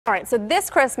All right, so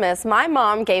this Christmas, my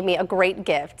mom gave me a great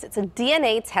gift. It's a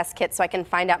DNA test kit so I can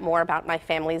find out more about my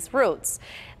family's roots.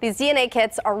 These DNA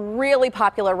kits are really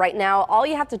popular right now. All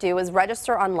you have to do is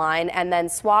register online and then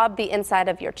swab the inside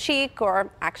of your cheek or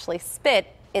actually spit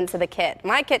into the kit.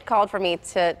 My kit called for me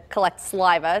to collect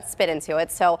saliva, spit into it,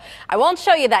 so I won't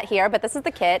show you that here, but this is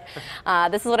the kit.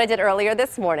 This is what I did earlier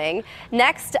this morning.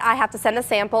 Next, I have to send a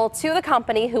sample to the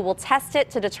company who will test it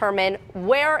to determine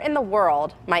where in the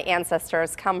world my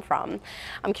ancestors come from.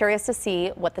 I'm curious to see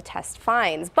what the test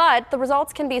finds, but the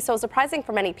results can be so surprising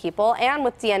for many people, and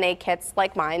with DNA kits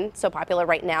like mine so popular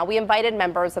right now, we invited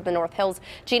members of the North Hills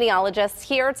Genealogists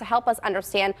here to help us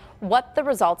understand what the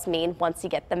results mean once you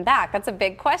get them back. That's a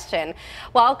big question.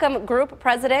 Welcome Group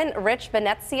President Rich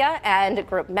Venezia and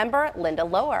Group Member Linda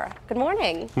Loewer. Good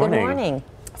morning. Morning. Good morning.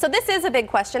 So this is a big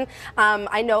question.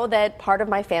 I know that part of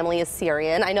my family is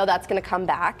Syrian. I know that's going to come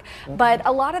back, but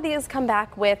a lot of these come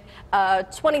back with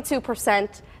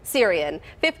 22% Syrian,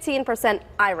 15%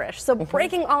 Irish. So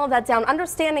breaking all of that down,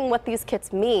 understanding what these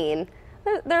kits mean,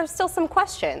 there's still some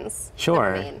questions.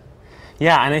 Sure.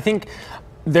 Yeah, and I think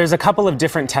there's a couple of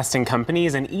different testing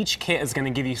companies, and each kit is going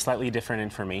to give you slightly different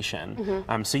information.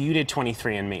 So you did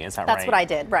 23andMe, is that right? That's what I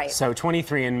did, right. So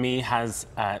 23andMe has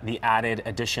the added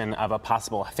addition of a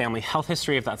possible family health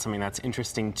history, if that's something that's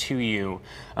interesting to you.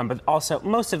 But also,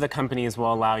 most of the companies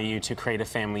will allow you to create a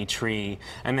family tree,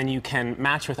 and then you can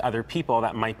match with other people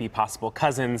that might be possible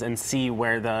cousins and see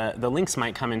where the links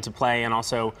might come into play, and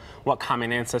also what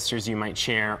common ancestors you might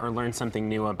share, or learn something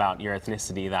new about your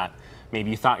ethnicity that maybe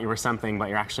you thought you were something, but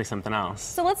you're actually something else.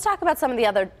 So let's talk about some of the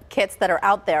other kits that are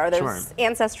out there. There's Sure.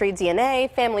 Ancestry DNA,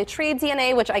 Family Tree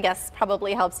DNA, which I guess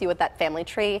probably helps you with that family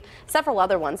tree. Several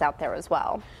other ones out there as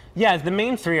well. Yeah, the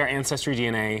main three are Ancestry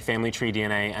DNA, Family Tree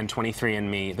DNA, and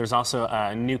 23andMe. There's also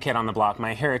a new kit on the block,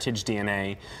 MyHeritage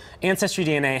DNA. Ancestry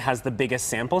DNA has the biggest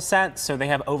sample set, so they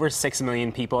have over 6 million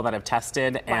people that have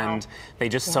tested, and they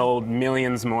just sold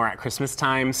millions more at Christmas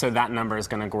time, so that number is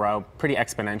going to grow pretty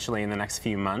exponentially in the next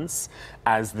few months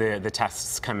as the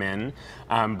tests come in.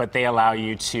 But they allow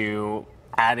you to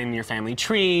add in your family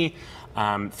tree.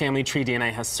 Family Tree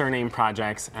DNA has surname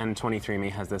projects, and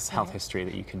 23andMe has this health history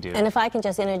that you can do. And if I can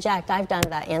just interject, I've done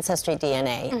the Ancestry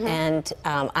DNA, and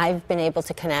I've been able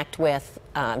to connect with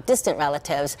distant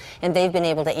relatives, and they've been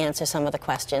able to answer some of the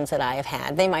questions that I have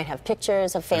had. They might have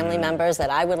pictures of family members that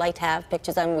I would like to have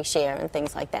pictures of, and we share and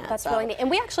things like that. That's really neat. And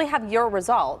we actually have your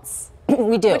results.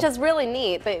 We do. Which is really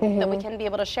neat that we can be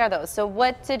able to share those. So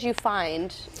what did you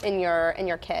find in your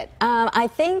kit? I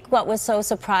think what was so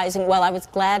surprising, well, I was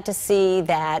glad to see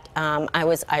that I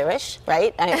was Irish,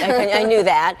 right? I knew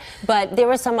that. But there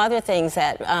were some other things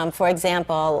that, for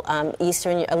example, a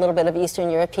little bit of Eastern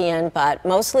European, but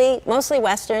mostly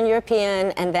Western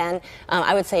European, and then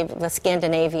I would say the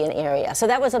Scandinavian area. So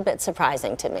that was a bit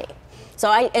surprising to me.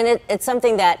 So it's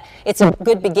something that it's a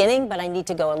good beginning, but I need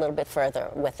to go a little bit further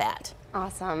with that.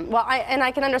 Awesome. Well,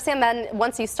 I can understand that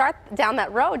once you start down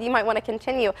that road, you might want to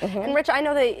continue. And Rich, I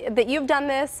know that you've done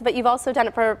this, but you've also done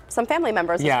it for some family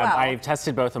members as well. Yeah, I've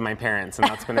tested both of my parents, and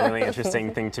that's been a really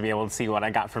interesting thing to be able to see what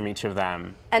I got from each of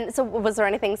them. And so was there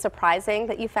anything surprising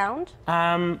that you found?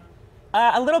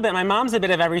 A little bit. My mom's a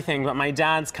bit of everything, but my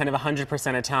dad's kind of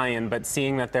 100% Italian, but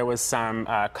seeing that there was some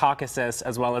Caucasus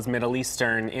as well as Middle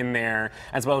Eastern in there,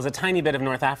 as well as a tiny bit of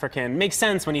North African, makes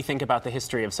sense when you think about the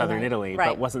history of Southern Italy,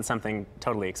 but wasn't something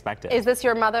totally expected. Is this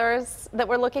your mother's that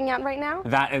we're looking at right now?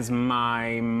 That is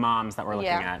my mom's that we're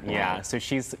looking at, yeah. So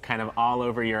she's kind of all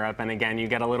over Europe, and again, you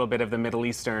get a little bit of the Middle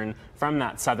Eastern from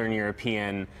that Southern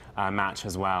European match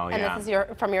as well, and this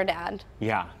is from your dad?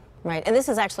 Yeah. Right, and this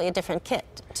is actually a different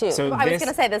kit, too. So I was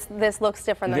going to say, this looks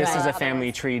different than this is a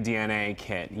Family Tree DNA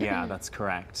kit. Yeah, that's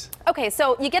correct. Okay,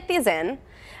 so you get these in,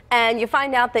 and you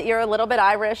find out that you're a little bit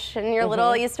Irish and you're a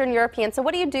little Eastern European. So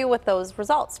what do you do with those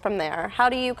results from there? How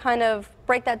do you kind of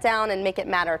break that down and make it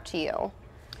matter to you?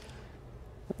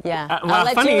 Yeah, well, I'll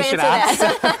let funny you should ask.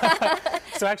 that.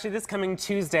 So actually, this coming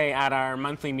Tuesday at our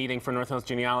monthly meeting for North Hills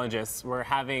Genealogists,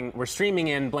 we're streaming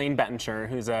in Blaine Bettinger,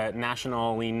 who's a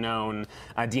nationally known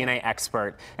DNA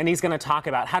expert, and he's going to talk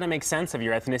about how to make sense of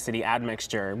your ethnicity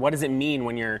admixture. What does it mean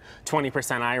when you're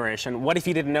 20% Irish, and what if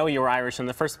you didn't know you were Irish in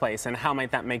the first place, and how might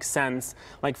that make sense?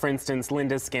 Like, for instance,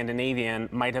 Linda's Scandinavian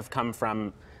might have come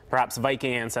from perhaps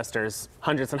Viking ancestors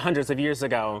hundreds and hundreds of years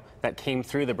ago that came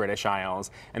through the British Isles,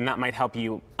 and that might help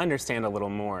you understand a little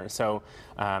more. So,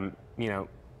 you know,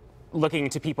 looking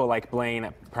to people like Blaine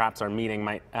at perhaps our meeting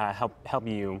might help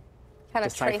you kind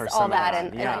of trace all that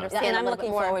and understand. And I'm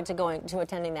looking forward to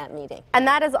attending that meeting. And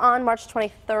that is on March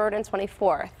 23rd and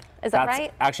 24th. Is that That's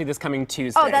right? actually this coming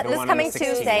Tuesday. Oh, the this one on coming the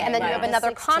 16th. Tuesday, and then you Right. have another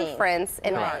The 16th. conference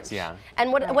in Correct, March. yeah.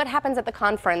 And what happens at the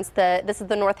conference? This is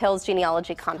the North Hills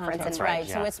Genealogy Conference in March. Right,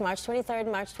 yeah. so it's March 23rd,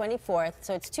 March 24th,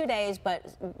 so it's 2 days, but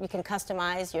you can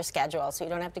customize your schedule, so you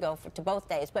don't have to go to both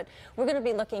days. But we're going to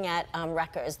be looking at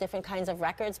records, different kinds of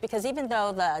records, because even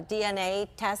though the DNA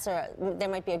tests there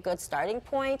might be a good starting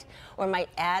point, or might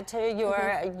add to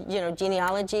your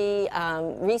genealogy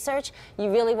research,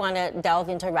 you really want to delve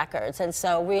into records. And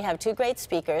so we have two great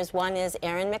speakers. One is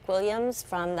Aaron McWilliams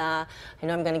from the, I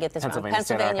know I'm going to get this wrong,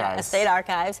 Pennsylvania State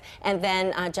Archives, and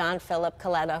then John Philip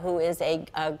Coletta, who is a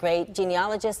great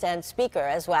genealogist and speaker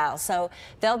as well. So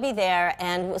they'll be there,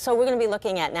 and so we're going to be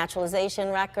looking at naturalization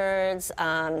records,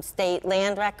 state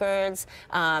land records,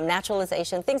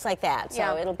 naturalization, things like that. So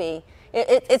Yeah. it'll be.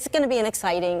 It's going to be an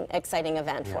exciting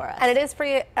event for us. And it is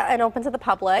free and open to the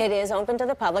public. It is open to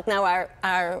the public. Now,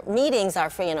 our meetings are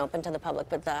free and open to the public,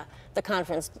 but the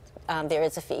conference, there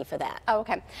is a fee for that. Oh,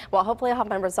 okay. Well, hopefully I'll have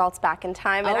my results back in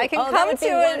time and Oh, I can that come would to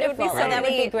be it. It would be so wonderful. That would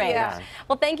be neat. great. Yeah. Yeah.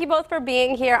 Well, thank you both for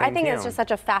being here. I Thank think it's you. just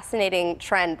such a fascinating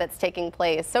trend that's taking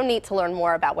place. So neat to learn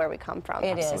more about where we come from.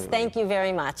 It is. Absolutely. Thank you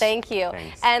very much. Thank you.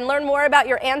 Thanks. And learn more about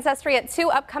your ancestry at two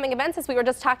upcoming events, as we were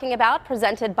just talking about,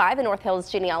 presented by the North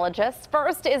Hills Genealogists.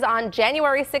 First is on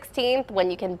January 16th,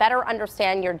 when you can better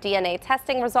understand your DNA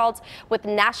testing results with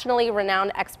nationally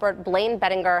renowned expert Blaine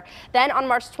Bettinger. Then on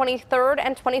March 23rd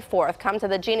and 24th, come to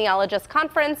the Genealogist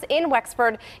Conference in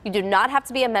Wexford. You do not have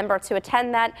to be a member to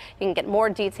attend that. You can get more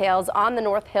details on the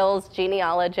North Hills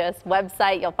Genealogists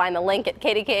website. You'll find the link at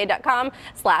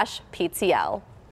kdka.com/PTL.